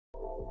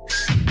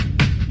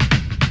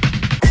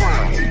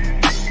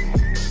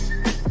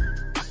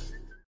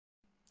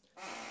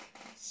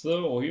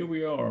So here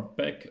we are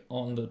back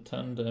on the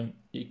Tandem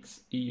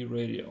XE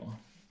radio.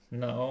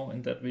 Now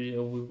in that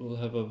video we will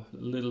have a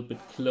little bit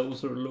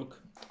closer look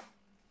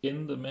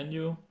in the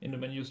menu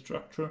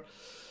structure,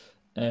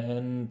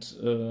 and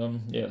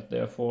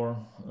therefore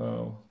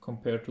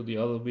compared to the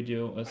other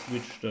video I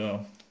switched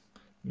the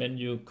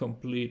menu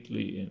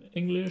completely in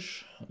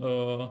English.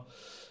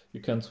 You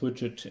can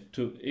switch it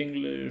to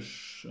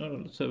English.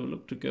 Let's have a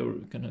look together.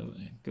 You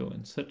can go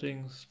in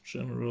settings,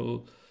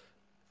 general,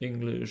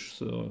 English.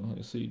 So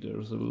you see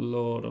there's a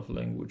lot of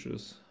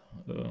languages,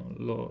 a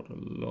lot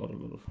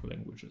of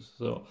languages.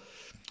 So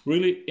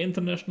really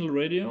international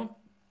radio.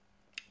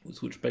 We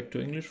switch back to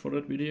English for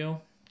that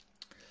video.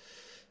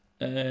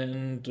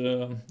 And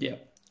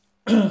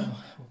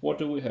what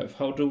do we have?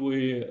 How do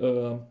we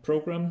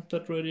program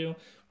that radio?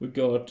 We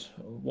got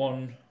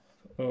one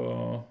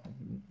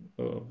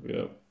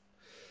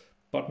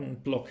button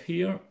block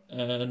here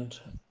and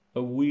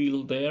a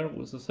wheel there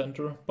with the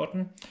center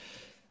button.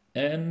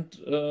 And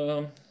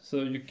so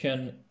you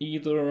can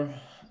either,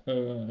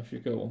 if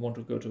you want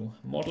to go to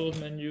model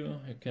menu,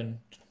 you can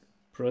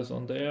press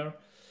on there,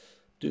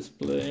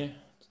 display,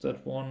 it's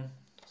that one,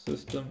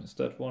 system is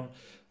that one,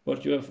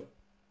 but you have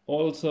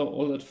also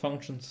all that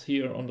functions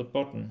here on the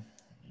button.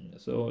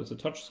 So it's a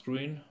touch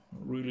screen,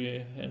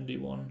 really handy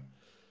one.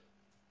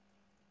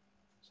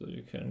 So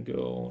you can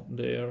go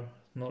there,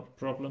 not a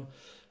problem.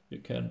 You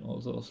can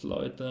also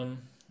slide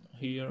them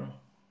here.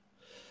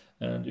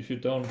 And if you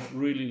don't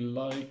really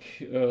like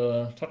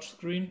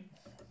touchscreen,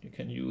 you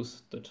can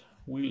use that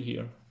wheel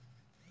here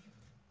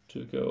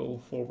to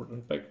go forward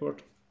and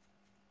backward.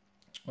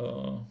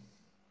 If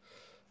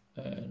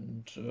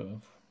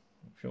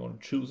you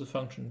want to choose a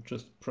function,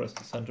 just press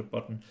the center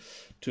button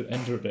to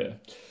enter there.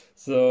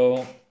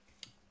 So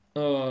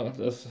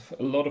there's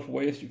a lot of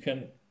ways you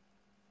can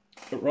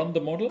run the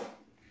model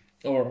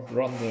or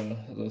run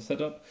the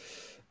setup.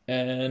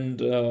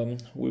 And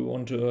we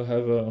want to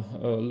have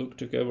a look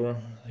together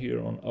here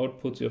on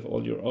outputs. You have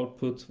all your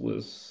outputs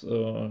with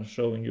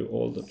showing you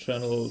all the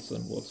channels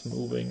and what's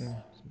moving.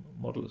 The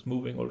model is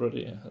moving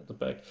already at the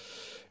back.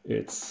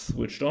 It's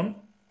switched on.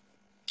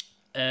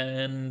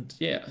 And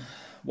yeah,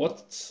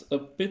 what's a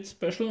bit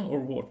special, or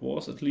what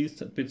was at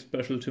least a bit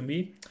special to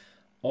me,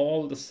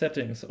 all the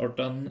settings are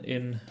done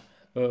in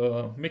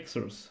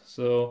mixers.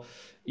 So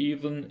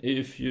even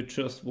if you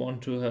just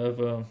want to have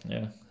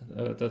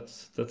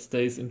that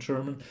stays in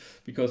German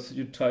because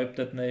you type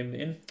that name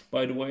in.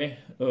 By the way,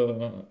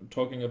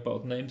 talking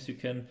about names, you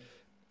can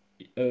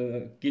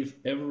give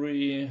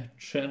every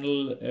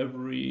channel,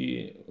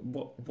 every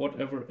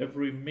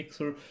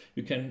mixer,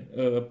 you can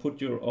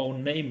put your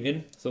own name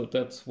in. So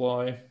that's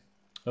why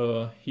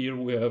here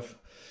we have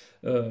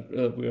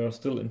we are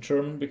still in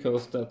German,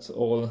 because that's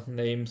all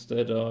names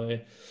that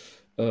I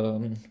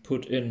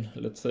put in.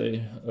 Let's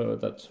say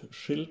that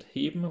Schild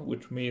heben,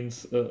 which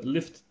means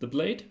lift the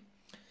blade.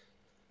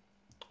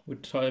 We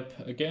type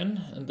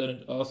again, and then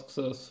it asks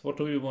us, what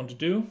do we want to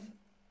do?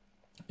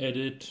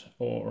 Edit,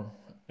 or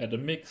add a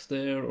mix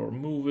there, or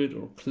move it,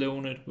 or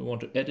clone it. We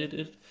want to edit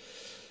it.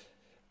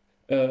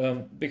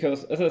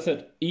 Because, as I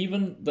said,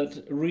 even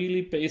that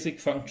really basic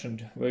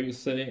function where you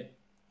say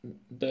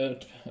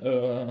that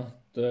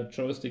the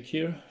joystick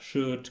here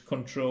should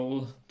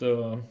control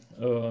the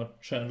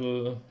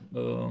channel,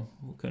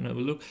 we can have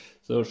a look.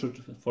 So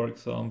should, for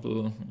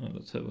example,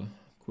 let's have a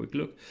quick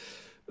look,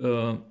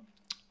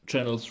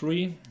 channel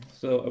 3.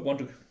 So I want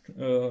to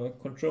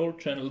control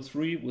channel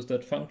 3 with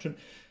that function.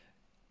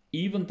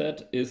 Even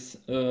that is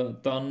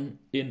done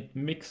in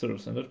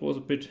mixers, and that was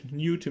a bit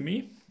new to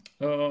me.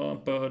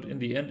 But in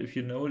the end, if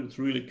you know it, it's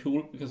really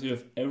cool because you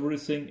have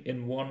everything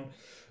in one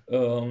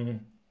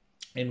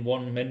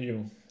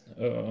menu.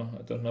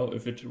 I don't know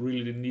if it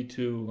really need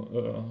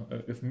to,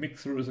 if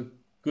mixer is a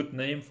good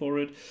name for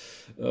it.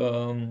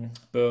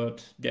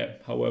 But yeah,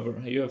 however,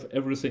 you have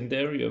everything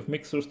there. You have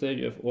mixers there.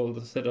 You have all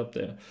the setup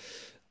there.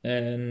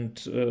 And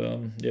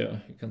you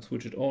can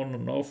switch it on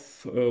and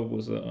off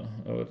with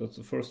that's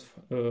the first,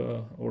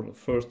 or the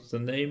first is the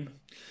name.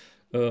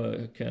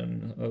 You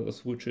can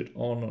switch it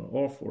on and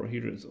off, or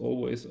here it's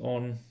always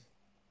on.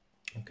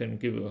 You can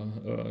give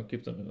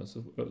them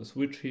a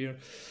switch here.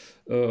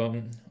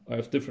 I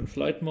have different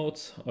flight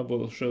modes. I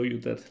will show you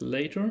that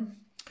later.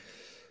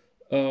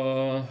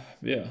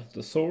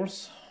 The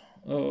source.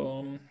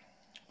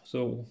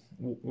 So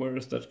where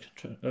is that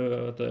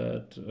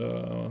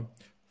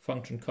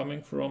function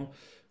coming from?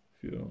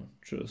 If you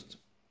just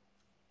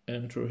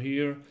enter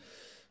here,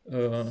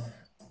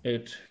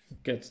 it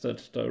gets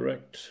that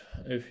direct.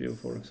 If you,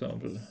 for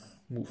example,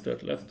 move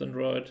that left and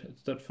right,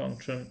 it's that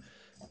function.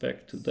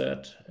 Back to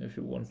that. If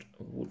you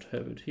would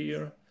have it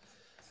here,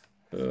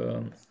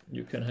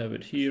 you can have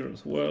it here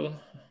as well,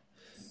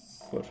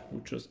 but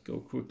we'll just go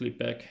quickly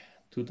back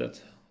to that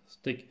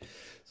stick.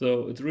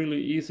 So it's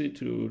really easy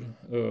to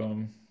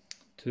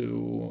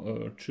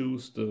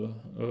choose the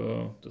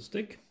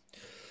stick.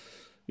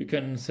 You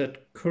can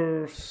set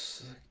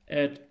curves,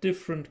 add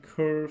different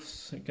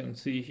curves. You can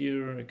see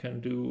here, you can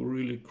do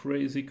really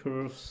crazy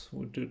curves.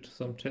 We did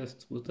some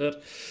tests with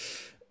that.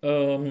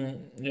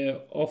 Yeah,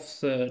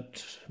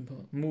 offset,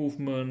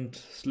 movement,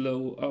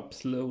 slow up,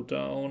 slow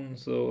down,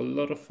 so a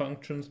lot of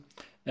functions.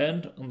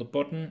 And on the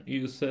button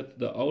you set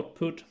the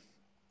output.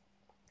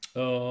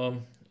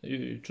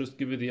 You just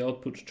give it the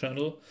output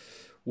channel,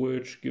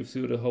 which gives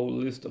you the whole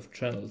list of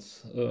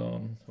channels,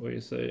 where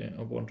you say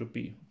I want to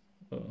be.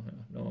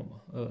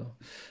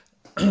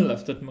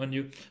 Left that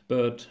menu,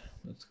 but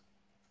let's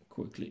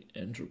quickly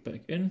enter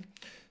back in.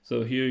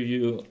 So here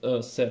you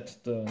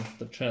set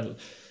the channel.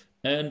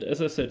 And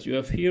as I said, you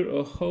have here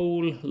a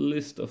whole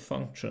list of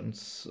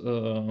functions,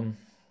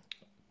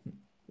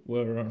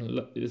 where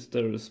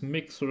there is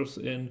mixers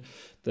in,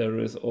 there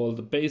is all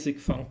the basic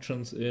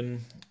functions in,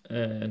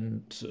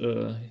 and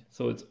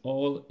so it's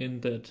all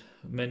in that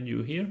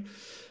menu here.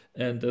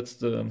 And that's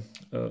the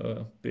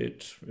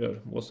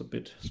was a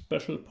bit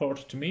special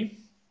part to me.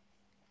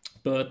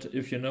 But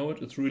if you know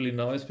it, it's really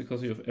nice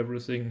because you have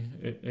everything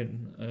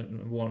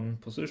in one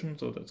position,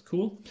 so that's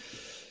cool.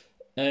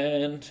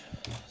 And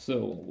so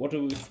what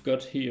do we've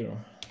got here?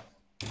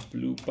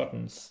 Blue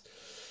buttons.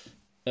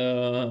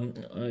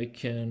 We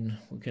can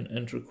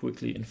enter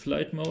quickly in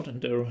flight mode,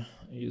 and there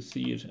you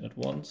see it at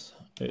once.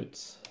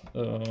 It's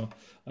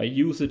I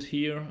use it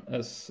here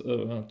as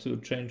to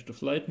change the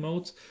flight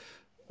modes.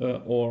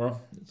 Or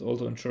it's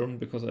also in German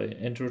because I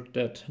entered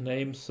that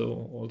name,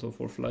 so also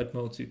for flight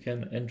modes you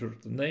can enter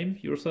the name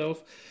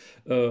yourself.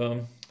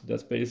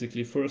 That's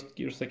basically first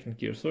gear, second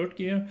gear, third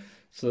gear.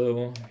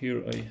 So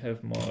here I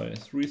have my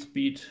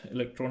 3-speed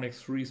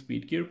electronics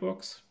 3-speed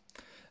gearbox,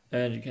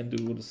 and you can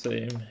do the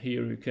same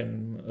here. You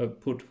can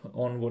put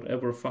on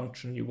whatever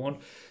function you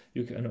want.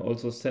 You can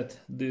also set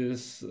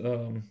this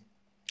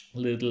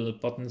little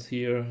buttons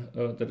here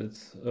that it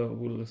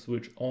will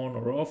switch on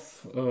or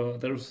off.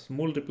 There's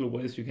multiple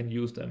ways you can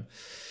use them,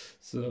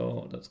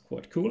 so that's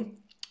quite cool.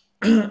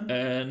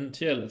 And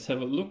yeah, let's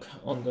have a look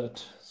on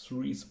that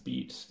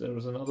 3-speed. There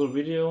is another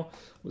video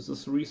with a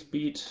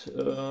 3-speed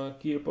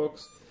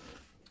gearbox,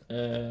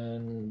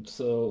 and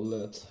so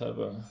let's have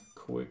a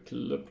quick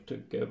look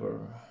together.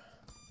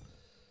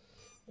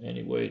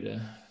 Anyway, the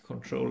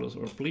controllers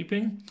are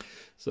bleeping,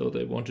 so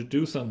they want to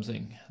do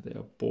something. They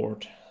are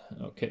bored.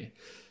 Okay,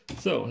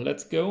 so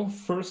let's go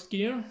first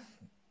gear.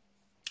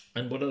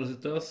 And what does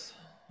it do?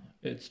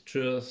 It's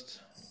just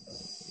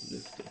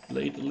lift the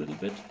blade a little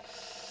bit.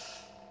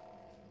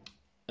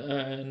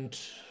 And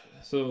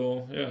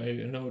so yeah,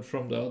 you know it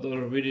from the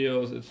other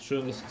videos, it's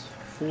just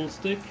full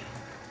stick,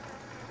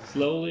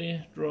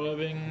 slowly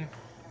driving.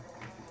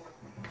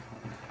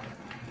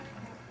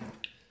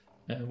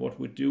 And what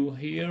we do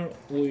here,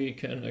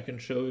 I can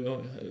show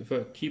you if I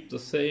keep the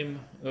same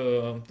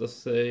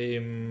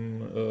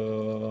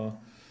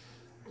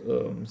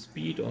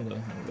speed on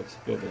the. Let's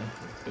get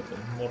the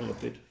model a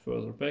bit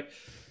further back.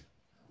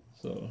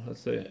 So let's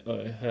say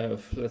I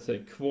have, let's say,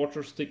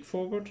 quarter stick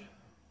forward.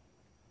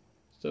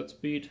 That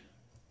speed.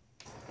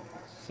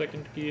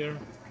 Second gear.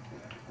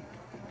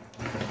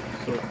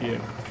 Third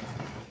gear.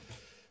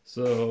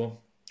 So.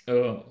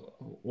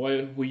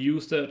 Why we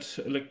use that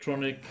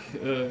electronic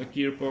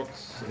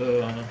gearbox,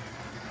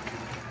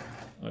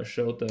 I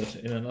showed that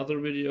in another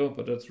video,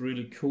 but that's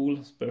really cool,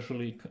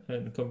 especially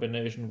in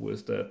combination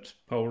with that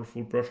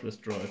powerful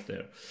brushless drive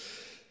there.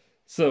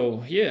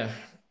 So yeah,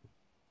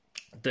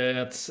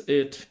 that's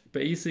it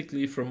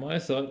basically from my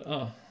side.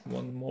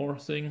 One more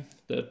thing,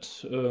 that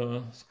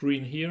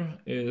screen here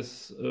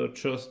is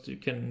you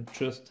can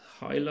just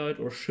highlight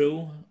or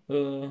show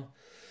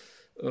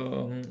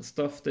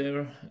stuff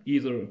there,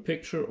 either a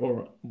picture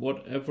or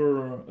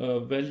whatever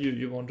value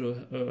you want to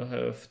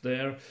have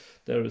there.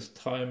 There is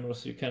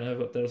timers, you can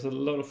have there's a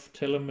lot of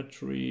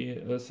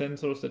telemetry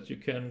sensors that you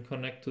can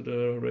connect to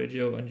the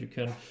radio, and you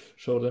can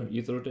show them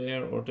either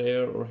there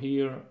or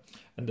here.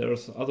 And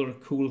there's other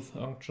cool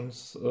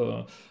functions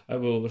I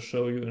will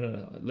show you in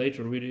a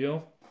later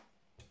video.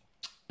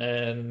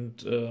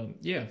 And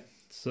yeah,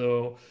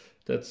 so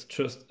that's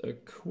just a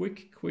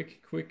quick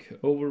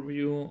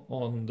overview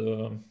on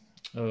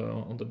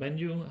the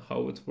menu,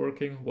 how it's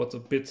working, what's a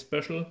bit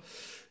special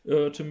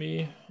to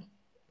me.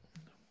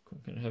 We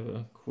can have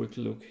a quick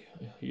look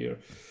here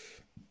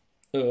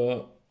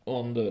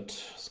on that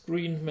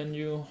screen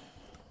menu.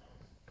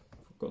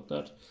 Forgot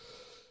that.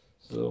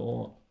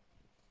 So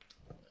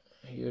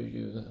here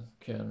you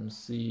can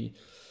see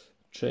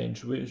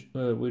change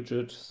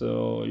widget,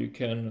 so you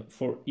can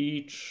for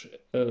each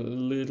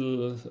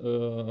little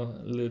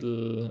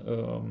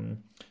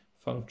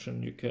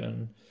function you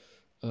can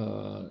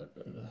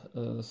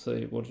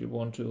say what you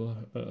want to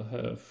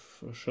have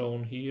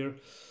shown here.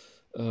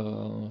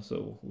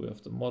 So we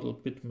have the model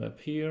bitmap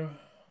here.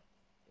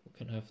 You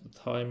can have the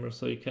timer,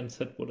 so you can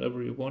set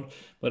whatever you want.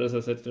 But as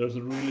I said, there's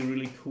a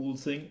really cool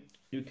thing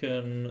you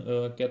can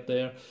get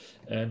there,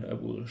 and I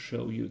will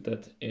show you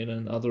that in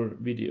another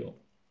video.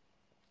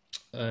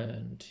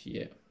 And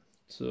yeah,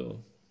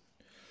 so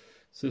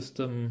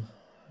system,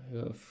 you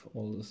have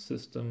all the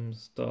system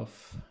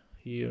stuff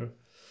here.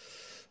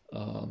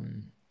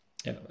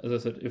 yeah, as I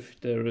said, if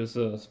there is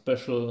a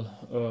special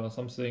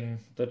something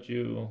that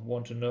you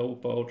want to know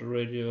about a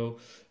radio,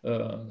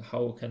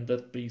 how can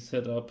that be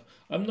set up?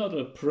 I'm not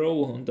a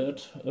pro on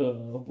that, I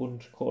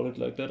wouldn't call it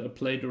like that. I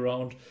played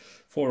around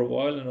for a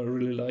while and I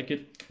really like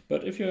it.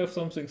 But if you have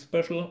something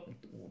special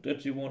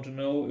that you want to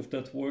know if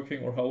that's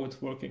working or how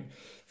it's working,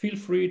 feel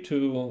free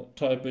to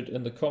type it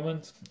in the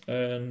comments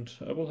and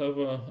I will have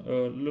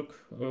a look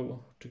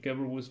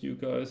together with you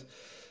guys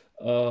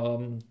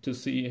to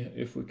see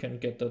if we can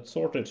get that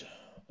sorted.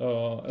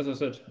 As I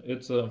said,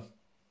 it's a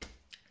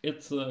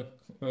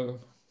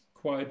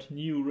quite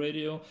new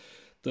radio.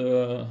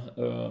 The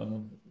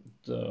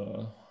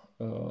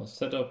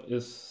setup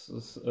is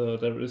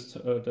there is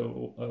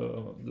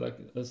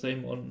like the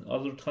same on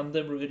other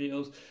tandem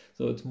radios,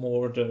 so it's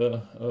more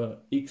the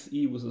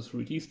XE with the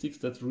 3D sticks.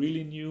 That's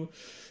really new.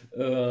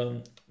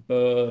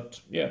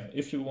 But yeah,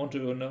 if you want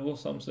to know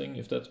something,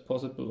 if that's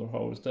possible or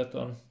how is that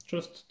done,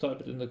 just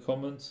type it in the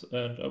comments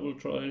and I will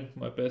try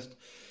my best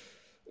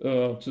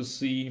to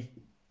see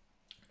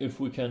if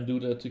we can do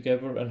that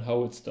together and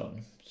how it's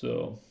done.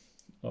 So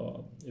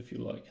if you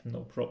like,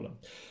 no problem.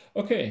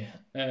 Okay,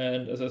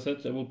 and as I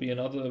said, there will be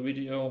another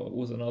video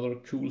with another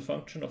cool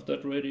function of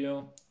that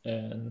radio.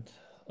 And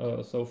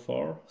so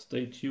far,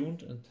 stay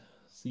tuned and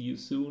see you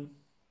soon.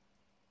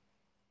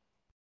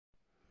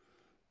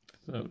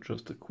 So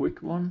just a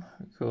quick one,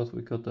 because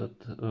we got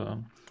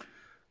that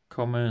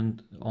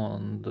comment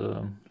on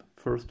the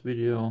first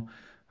video,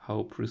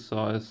 how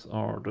precise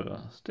are the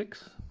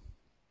sticks?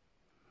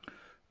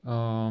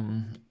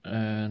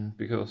 And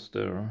because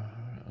there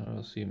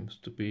seems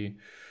to be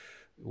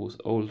with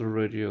older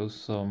radios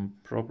some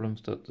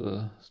problems that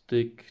the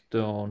stick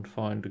don't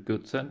find a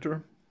good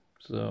center,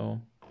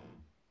 so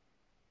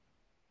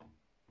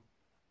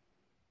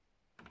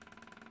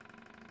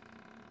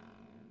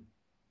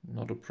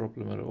not a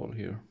problem at all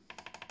here.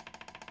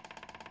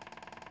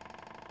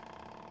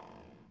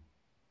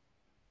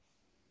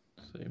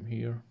 Same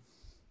here.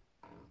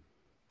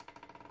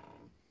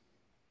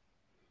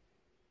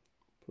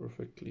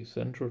 Perfectly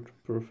centered,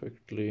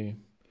 perfectly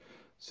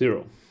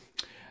zero.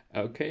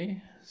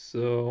 Okay,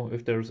 so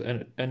if there's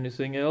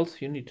anything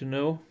else you need to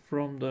know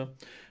from the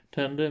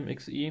Tandem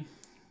XE,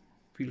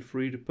 feel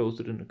free to post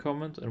it in the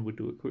comments and we'll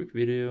do a quick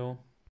video.